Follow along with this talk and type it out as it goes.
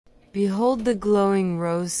behold the glowing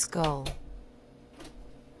rose skull.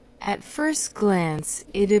 At first glance,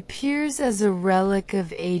 it appears as a relic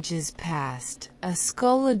of ages past, a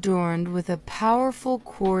skull adorned with a powerful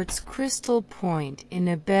quartz crystal point in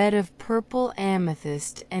a bed of purple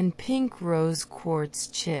amethyst and pink rose quartz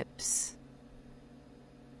chips.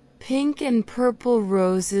 Pink and purple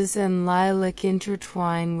roses and lilac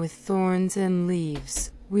intertwine with thorns and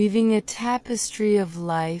leaves, weaving a tapestry of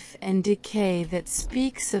life and decay that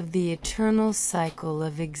speaks of the eternal cycle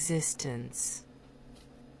of existence.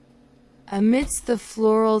 Amidst the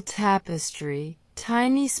floral tapestry,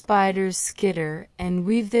 tiny spiders skitter and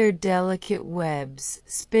weave their delicate webs,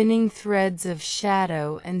 spinning threads of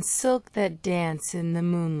shadow and silk that dance in the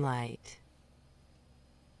moonlight.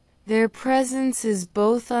 Their presence is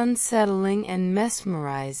both unsettling and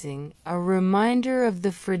mesmerizing, a reminder of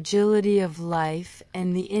the fragility of life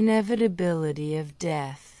and the inevitability of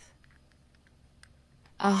death.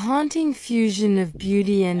 A haunting fusion of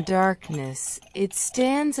beauty and darkness, it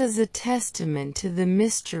stands as a testament to the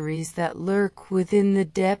mysteries that lurk within the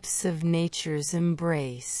depths of nature's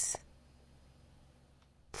embrace.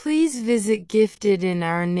 Please visit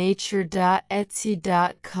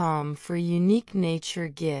giftedinournature.etsy.com for unique nature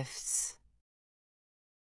gifts.